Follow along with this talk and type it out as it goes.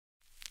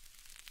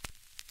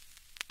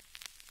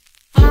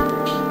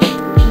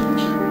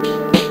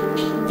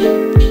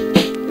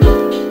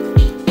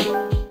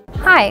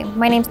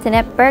My name's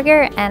Tinette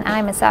and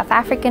I'm a South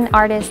African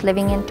artist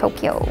living in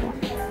Tokyo.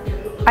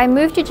 I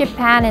moved to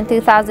Japan in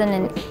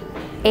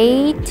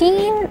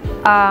 2018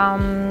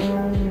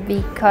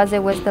 because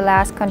it was the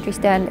last country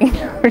standing.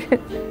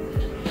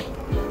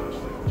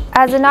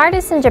 As an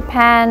artist in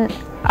Japan,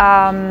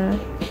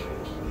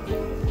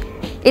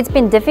 it's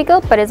been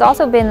difficult, but it's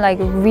also been like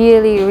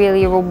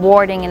really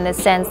rewarding in the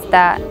sense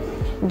that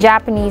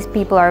Japanese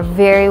people are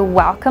very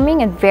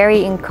welcoming and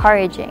very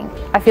encouraging.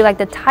 I feel like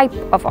the type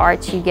of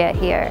art you get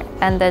here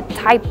and the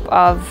type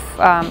of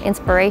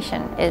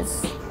inspiration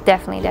is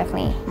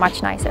definitely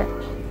much nicer.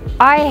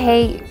 I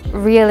hate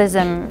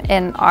realism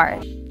in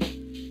art.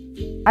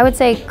 I would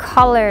say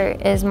color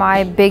is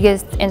my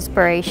biggest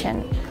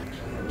inspiration.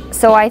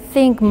 So I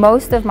think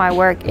most of my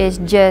work is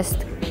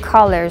just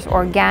colors,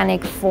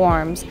 organic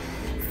forms,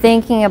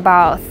 thinking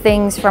about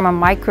things from a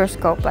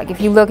microscope. Like if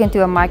you look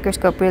into a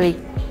microscope, really,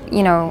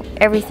 you know,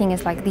 everything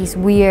is like these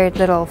weird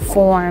little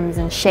forms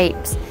and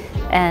shapes.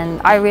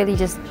 And I'm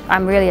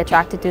really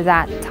attracted to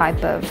that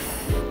type of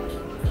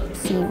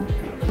scene.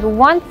 The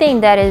one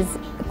thing that is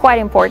quite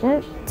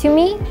important to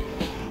me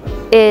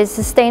is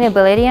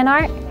sustainability in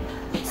art.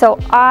 So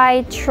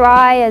I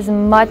try as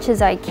much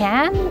as I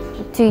can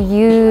to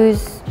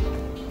use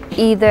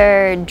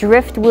either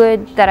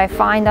driftwood that I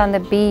find on the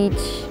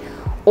beach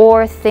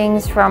or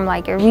things from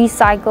like a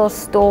recycle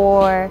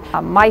store.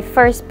 My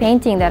first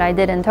painting that I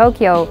did in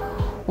Tokyo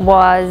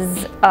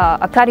was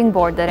a cutting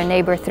board that a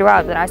neighbor threw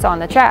out that I saw in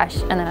the trash,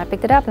 and then I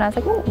picked it up and I was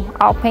like, ooh,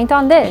 I'll paint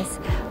on this.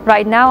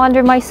 Right now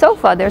under my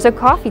sofa there's a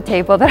coffee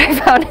table that I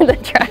found in the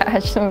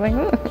trash. I was like,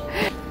 ooh.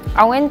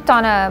 I went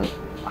on a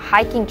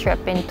hiking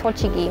trip in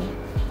Tochigi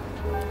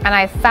and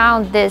I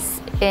found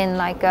this in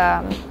like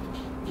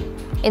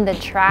in the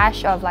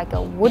trash of like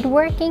a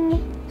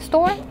woodworking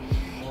store.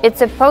 It's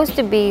supposed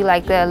to be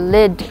like the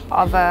lid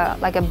of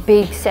a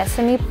big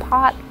sesame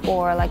pot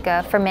or like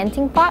a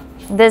fermenting pot.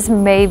 This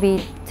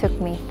maybe took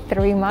me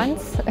 3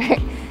 months.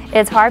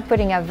 It's hard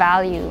putting a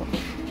value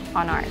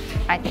on art,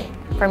 I think,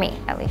 for me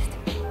at least.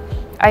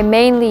 I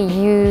mainly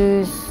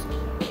use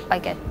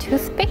like a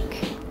toothpick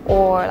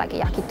or like a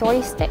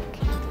yakitori stick.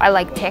 I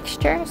like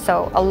texture,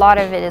 so a lot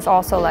of it is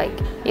also like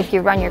if you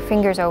run your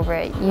fingers over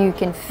it, you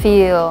can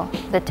feel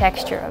the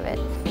texture of it.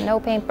 No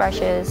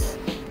paintbrushes,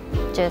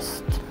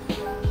 just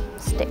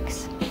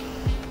sticks.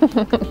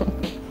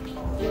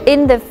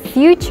 In the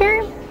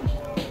future,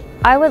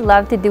 I would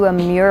love to do a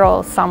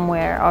mural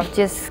somewhere of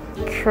just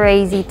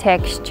crazy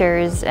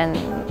textures and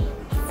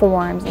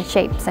forms and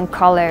shapes and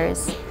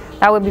colors.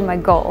 That would be my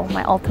goal,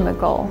 my ultimate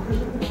goal.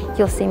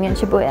 You'll see me in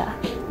Shibuya,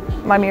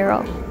 my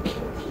mural.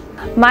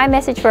 My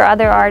message for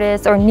other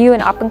artists or new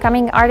and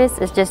up-and-coming artists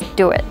is just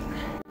do it.